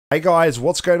Hey guys,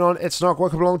 what's going on? It's Nock.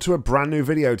 Welcome along to a brand new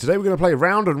video. Today we're going to play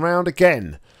Round and Round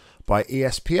Again by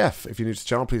ESPF. If you're new to the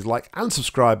channel, please like and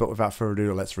subscribe. But without further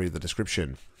ado, let's read the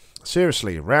description.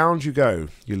 Seriously, round you go,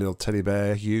 you little teddy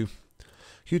bear, you.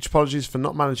 Huge apologies for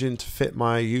not managing to fit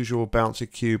my usual bouncy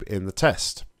cube in the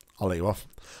test. I'll let you off.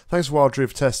 Thanks for Wild Drew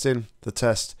for testing the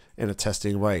test in a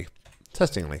testing way.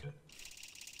 Testingly.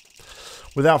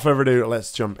 Without further ado,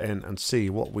 let's jump in and see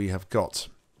what we have got.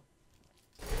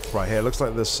 Right here, looks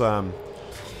like there's a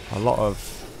lot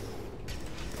of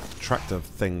tractor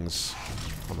things.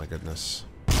 Oh my goodness.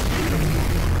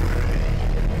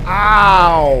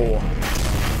 Ow!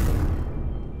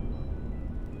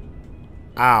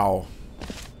 Ow.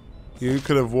 You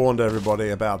could have warned everybody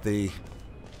about the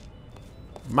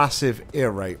massive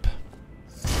ear rape.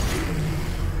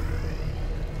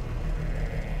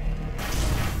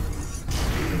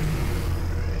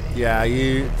 Yeah,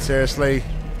 you seriously?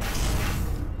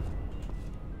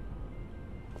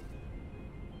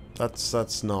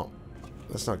 That's not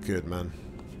good, man.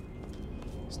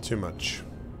 It's too much.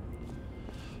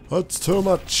 That's too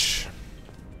much.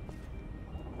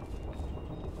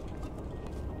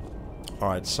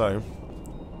 Alright, so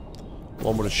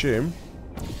one would assume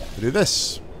we do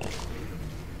this.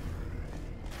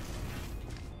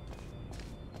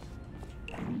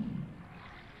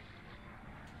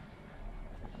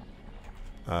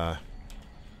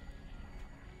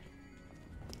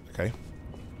 Okay.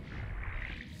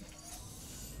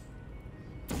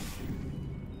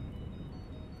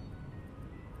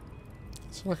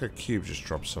 It's like a cube just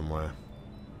dropped somewhere.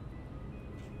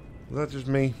 Is that just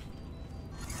me?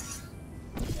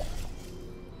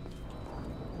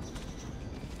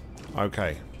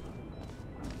 Okay.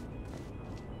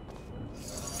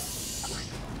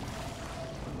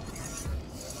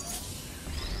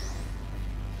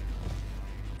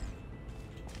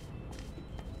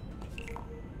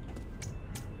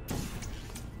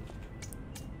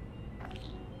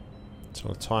 So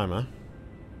a timer.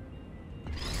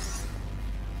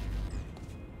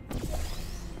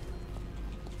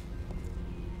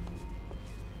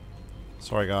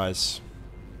 Sorry, guys.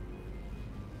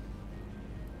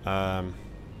 Hold on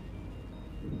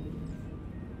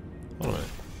a minute.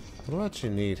 What do I actually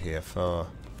need here for...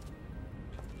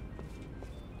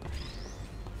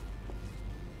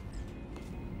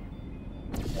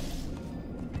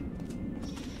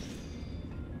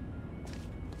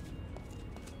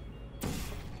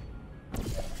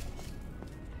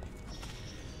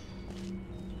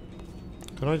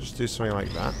 Could I just do something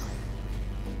like that?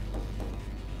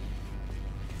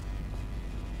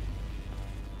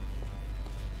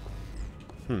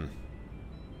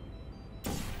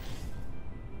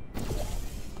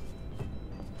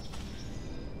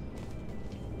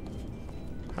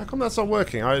 How come that's not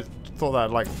working? I thought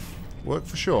that'd, like, work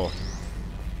for sure.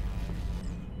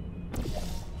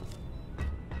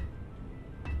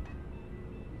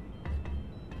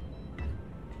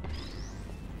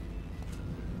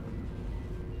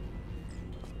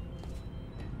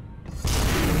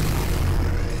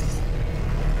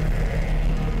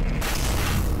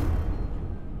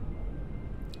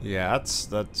 Yeah,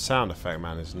 that sound effect,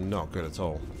 man, is not good at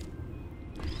all.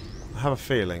 I have a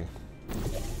feeling.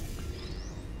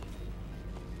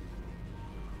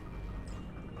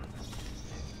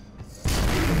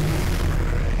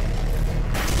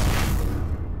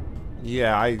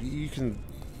 Yeah, you can...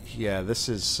 Yeah, this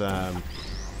is...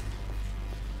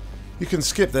 you can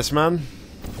skip this, man.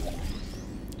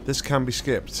 This can be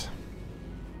skipped.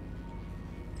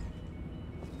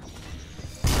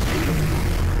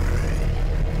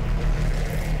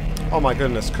 Oh my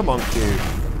goodness, come on, cube.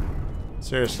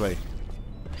 Seriously.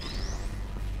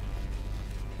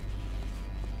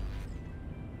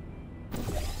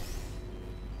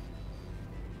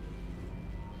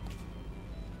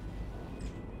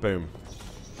 Boom.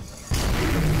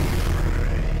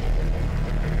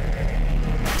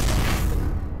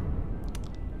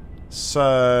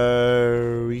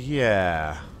 So,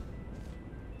 yeah.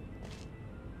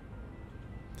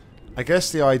 I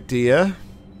guess the idea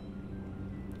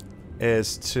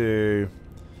is to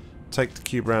take the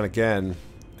cube around again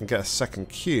and get a second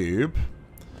cube.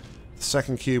 The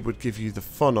second cube would give you the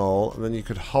funnel, and then you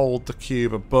could hold the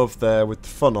cube above there with the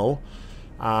funnel,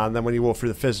 and then when you walk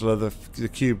through the fizzler, the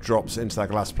cube drops into that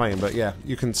glass plane. But yeah,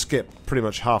 you can skip pretty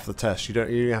much half the test. You don't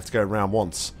have to go around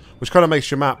once, which kind of makes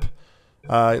your map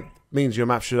means your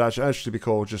map should actually be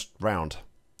called just round,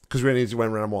 because we only need to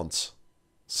went around once.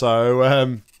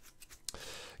 So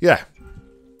yeah.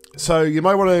 So you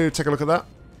might want to take a look at that.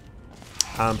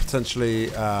 and potentially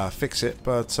fix it.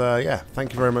 But yeah,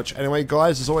 thank you very much. Anyway,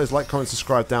 guys, as always, like, comment,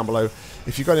 subscribe down below.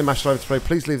 If you've got any matches over to play,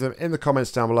 please leave them in the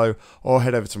comments down below, or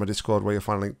head over to my Discord where you'll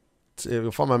find a link.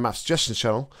 You'll find my map suggestions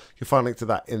channel. You'll find a link to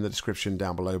that in the description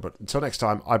down below. But until next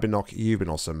time, I've been Nock, you've been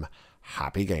awesome.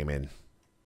 Happy gaming.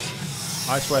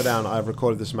 I swear down, I've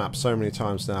recorded this map so many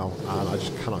times now, and I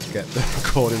just cannot get the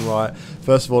recording right.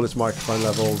 First of all, it's microphone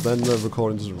level, then the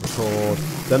recording doesn't record,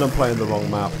 then I'm playing the wrong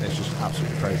map. It's just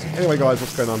absolutely crazy. Anyway, guys,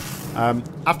 what's going on?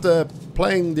 After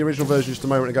playing the original version just a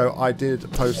moment ago, I did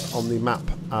post on the map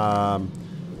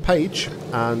page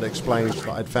and explained that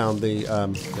I'd found the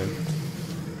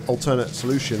alternate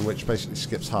solution, which basically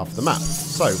skips half the map.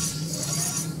 So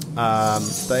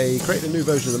they created a new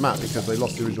version of the map because they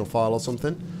lost the original file or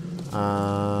something.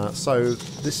 So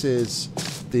this is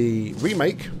the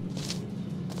remake.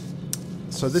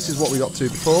 So this is what we got to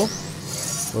before,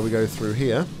 where we go through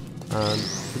here, and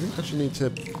we didn't actually need to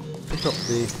pick up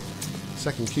the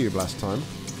second cube last time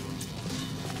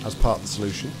as part of the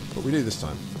solution, but we do this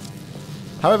time.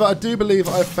 However, I do believe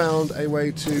I've found a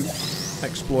way to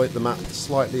exploit the map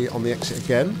slightly on the exit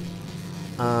again,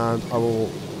 and I will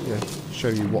show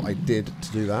you what I did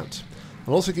to do that.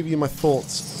 I'll also give you my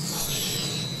thoughts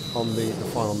on the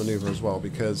final maneuver as well,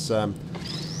 because I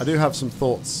do have some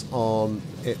thoughts on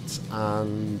it,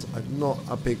 and I'm not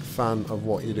a big fan of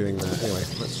what you're doing there. Anyway,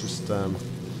 let's just I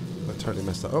totally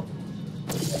messed that up.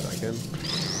 Do that again.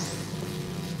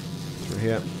 Through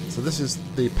here. So this is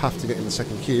the path to getting the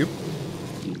second cube.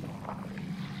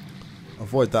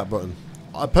 Avoid that button.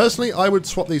 Personally, I would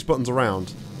swap these buttons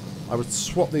around. I would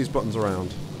swap these buttons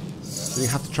around. So you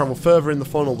have to travel further in the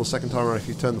funnel the second time around if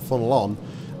you turn the funnel on,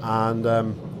 and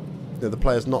the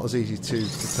player's not as easy to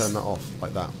turn that off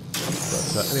like that.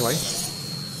 But anyway,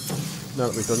 now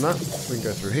that we've done that, we can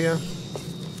go through here.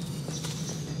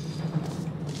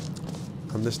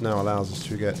 And this now allows us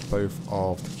to get both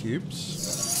of the cubes.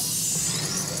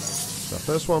 So our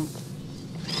first one,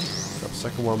 grab the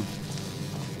second one.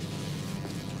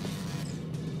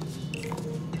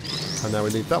 And now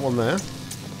we leave that one there.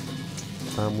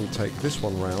 And we take this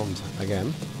one round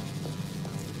again.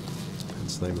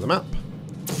 Hence the name of the map.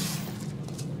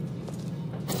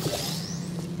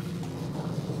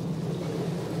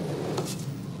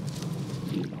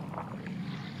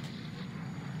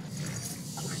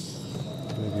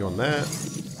 Leave you on there.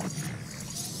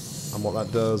 And what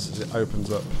that does is it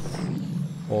opens up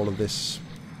all of this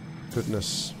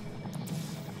goodness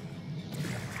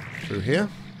through here.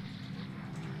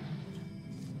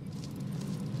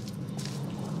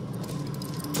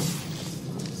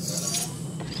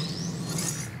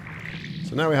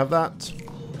 So now we have that,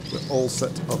 we're all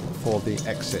set up for the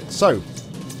exit. So,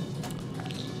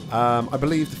 I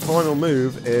believe the final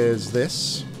move is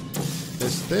this.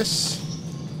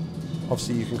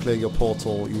 Obviously you can clear your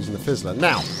portal using the fizzler.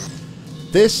 Now,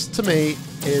 this to me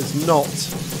is not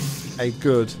a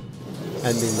good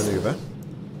ending maneuver.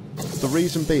 The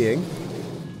reason being,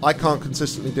 I can't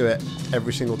consistently do it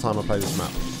every single time I play this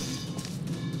map.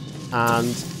 And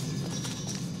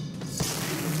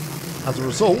as a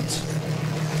result,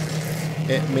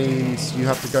 it means you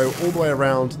have to go all the way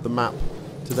around the map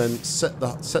to then set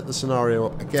the scenario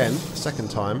up again a second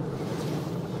time,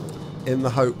 in the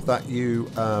hope that you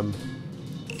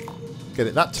get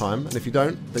it that time. And if you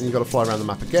don't, then you've got to fly around the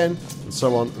map again, and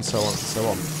so on and so on and so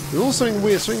on. There's also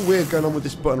something weird going on with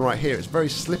this button right here. It's very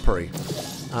slippery,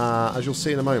 as you'll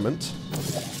see in a moment.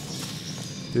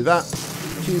 Do that.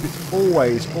 The cube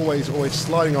is always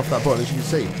sliding off that button, as you can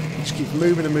see. It just keeps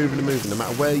moving and moving and moving, no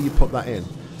matter where you put that in.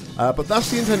 But that's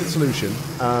the intended solution.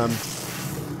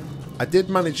 I did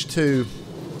manage to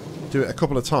do it a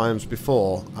couple of times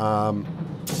before.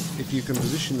 If you can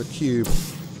position the cube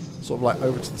sort of like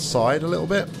over to the side a little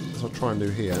bit, as I'll try and do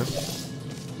here. You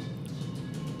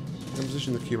can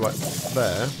position the cube like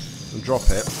there and drop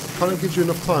it. Kind of gives you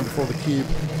enough time before the cube...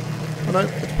 Oh no,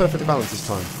 it's perfectly balanced this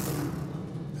time.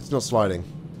 It's not sliding.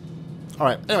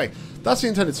 Alright, anyway, that's the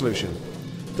intended solution.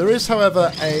 There is,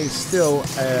 however, still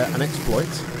an exploit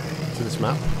to this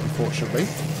map, unfortunately,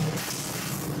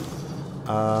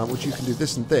 which you can do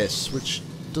this and this, which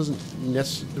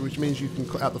means you can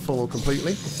cut out the funnel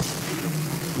completely.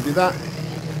 You do that,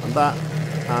 and up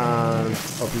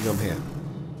you come here.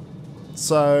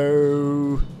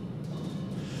 So,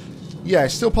 yeah,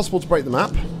 it's still possible to break the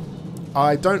map.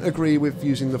 I don't agree with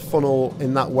using the funnel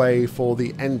in that way for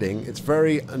the ending. It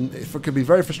could be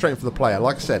very frustrating for the player.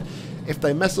 Like I said, if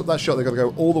they mess up that shot, they've got to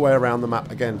go all the way around the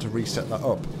map again to reset that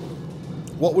up.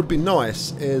 What would be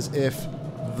nice is if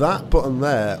that button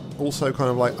there also kind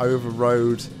of like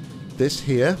overrode this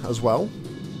here as well.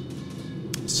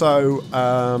 So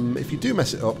if you do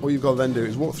mess it up, all you've got to then do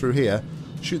is walk through here,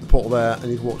 shoot the portal there,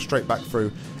 and you can walk straight back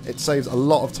through. It saves a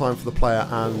lot of time for the player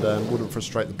and wouldn't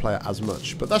frustrate the player as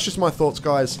much. But that's just my thoughts,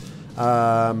 guys,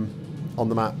 on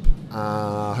the map.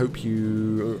 I hope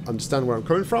you understand where I'm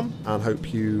coming from, and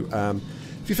hope you...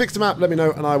 if you fix the map, let me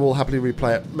know, and I will happily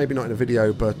replay it. Maybe not in a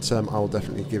video, but I will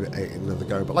definitely give it another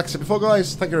go. But like I said before,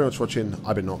 guys, thank you very much for watching.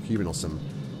 I've been Nock, you've been awesome.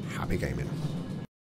 Happy gaming.